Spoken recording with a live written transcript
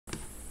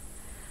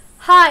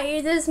Hi,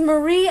 it is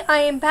Marie. I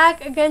am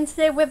back again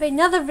today with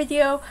another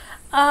video.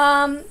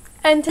 And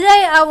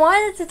today I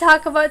wanted to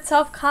talk about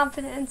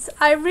self-confidence.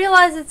 I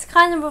realize it's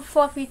kind of a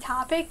fluffy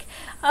topic,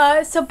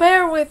 so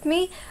bear with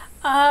me.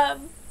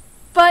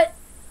 But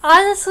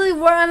honestly,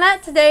 where I'm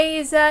at today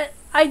is that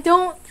I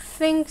don't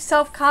think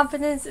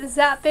self-confidence is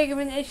that big of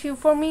an issue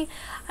for me.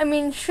 I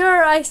mean,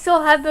 sure, I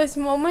still have those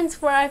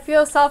moments where I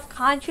feel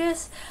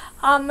self-conscious,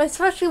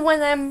 especially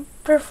when I'm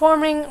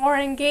performing or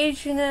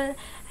engaged in an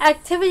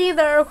activity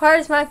that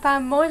requires my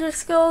fine motor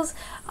skills,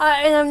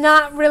 and I'm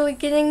not really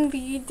getting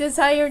the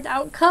desired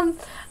outcome,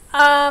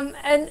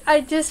 and I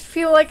just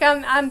feel like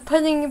I'm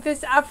putting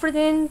this effort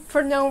in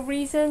for no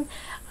reason.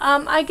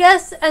 I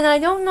guess, and I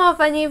don't know if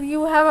any of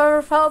you have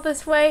ever felt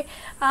this way,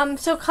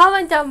 so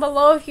comment down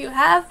below if you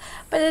have,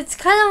 but it's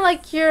kind of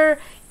like you're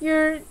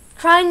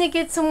trying to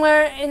get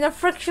somewhere in a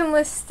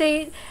frictionless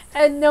state,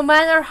 and no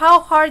matter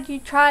how hard you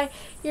try,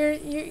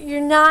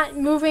 you're not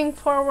moving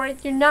forward,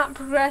 you're not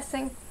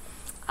progressing.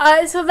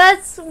 So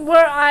that's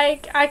where I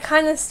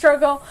kind of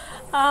struggle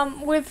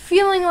with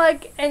feeling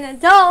like an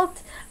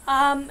adult,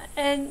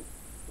 and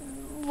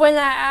when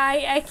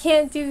I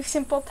can't do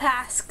simple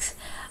tasks.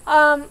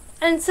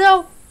 And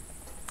so,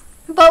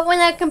 but when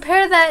I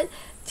compare that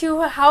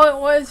to how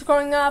it was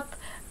growing up,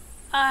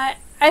 I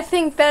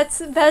think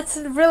that's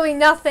really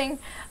nothing,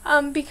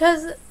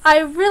 because I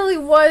really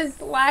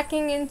was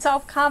lacking in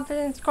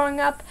self-confidence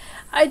growing up.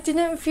 I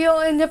didn't feel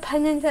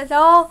independent at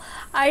all.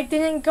 I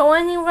didn't go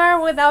anywhere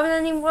without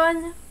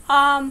anyone.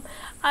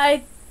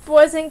 I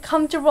wasn't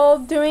comfortable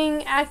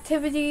doing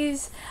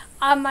activities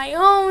on my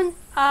own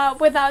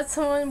without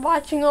someone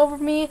watching over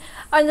me,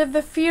 under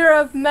the fear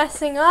of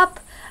messing up.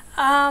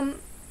 I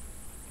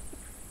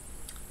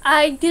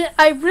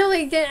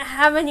really didn't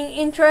have any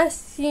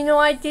interests. You know,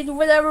 I did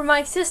whatever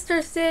my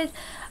sisters did.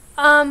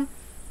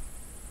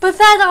 But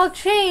that all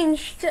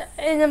changed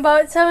in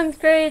about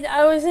 7th grade.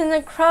 I was in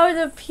a crowd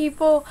of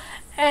people,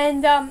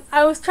 and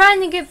I was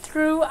trying to get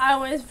through. I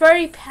was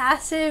very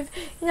passive,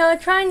 you know,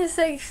 trying to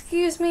say,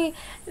 excuse me,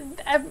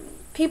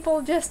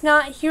 people just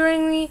not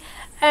hearing me.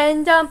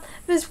 And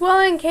this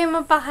woman came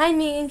up behind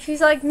me, and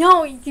she's like,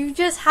 no, you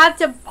just have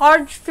to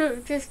barge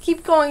through. Just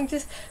keep going.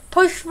 Just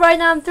push right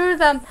on through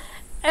them.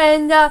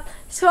 And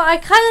so I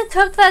kind of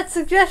took that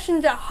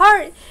suggestion to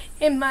heart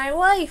in my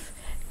life.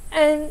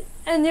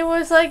 And it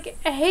was like,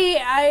 hey,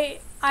 I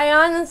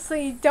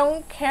honestly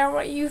don't care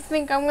what you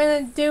think. I'm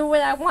going to do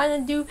what I want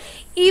to do,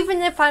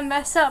 even if I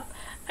mess up.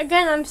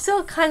 Again, I'm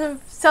still kind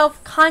of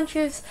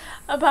self-conscious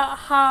about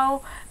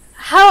how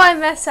I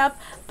mess up,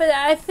 but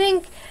I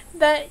think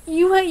that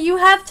you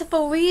have to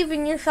believe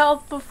in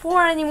yourself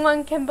before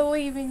anyone can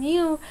believe in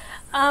you.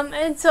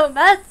 And so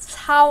that's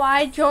how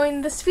I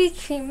joined the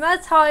speech team.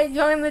 That's how I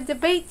joined the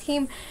debate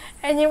team.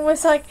 And it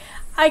was like,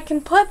 I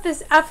can put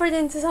this effort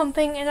into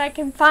something and I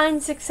can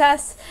find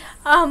success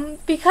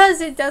because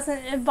it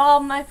doesn't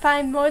involve my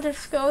fine motor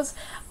skills.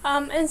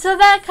 And so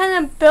that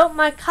kind of built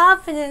my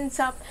confidence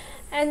up.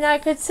 And I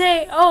could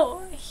say,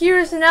 oh,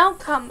 here's an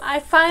outcome. I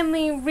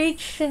finally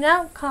reached an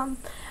outcome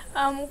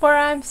where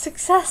I'm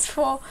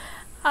successful.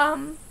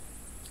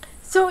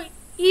 So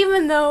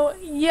even though,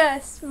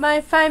 yes,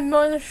 my fine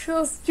motor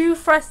skills do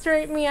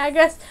frustrate me, I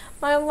guess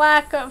my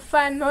lack of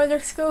fine motor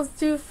skills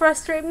do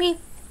frustrate me,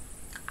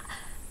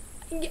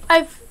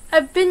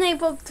 I've been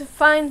able to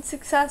find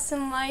success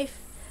in life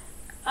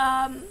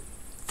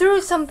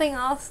through something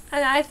else,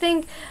 and I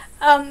think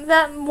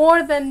that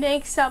more than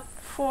makes up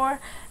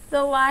for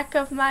the lack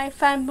of my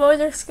fine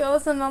motor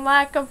skills and the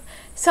lack of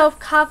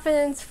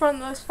self-confidence from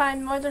those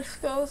fine motor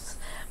skills.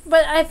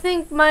 But I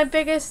think my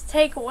biggest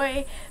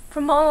takeaway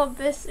from all of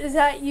this is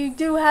that you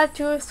do have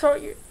to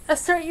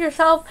assert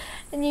yourself,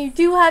 and you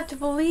do have to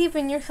believe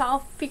in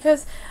yourself,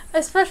 because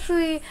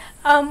especially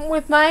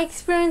with my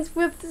experience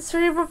with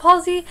cerebral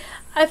palsy,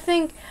 I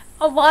think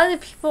a lot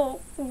of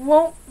people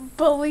won't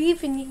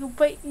believe in you,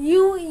 but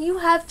you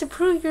have to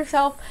prove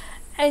yourself,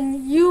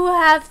 and you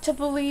have to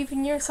believe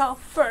in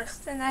yourself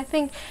first. And I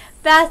think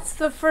that's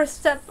the first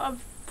step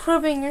of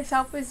proving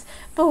yourself, is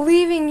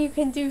believing you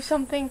can do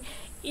something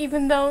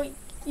even though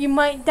you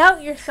might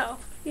doubt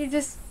yourself. You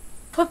just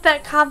put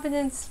that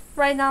confidence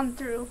right on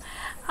through.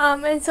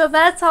 And so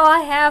that's all I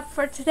have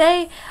for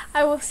today.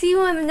 I will see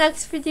you in the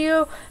next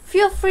video.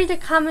 Feel free to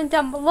comment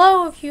down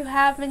below if you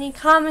have any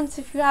comments,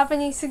 if you have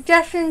any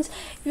suggestions,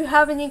 if you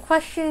have any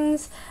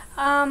questions.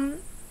 But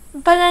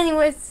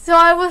anyways, so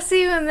I will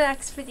see you in the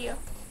next video.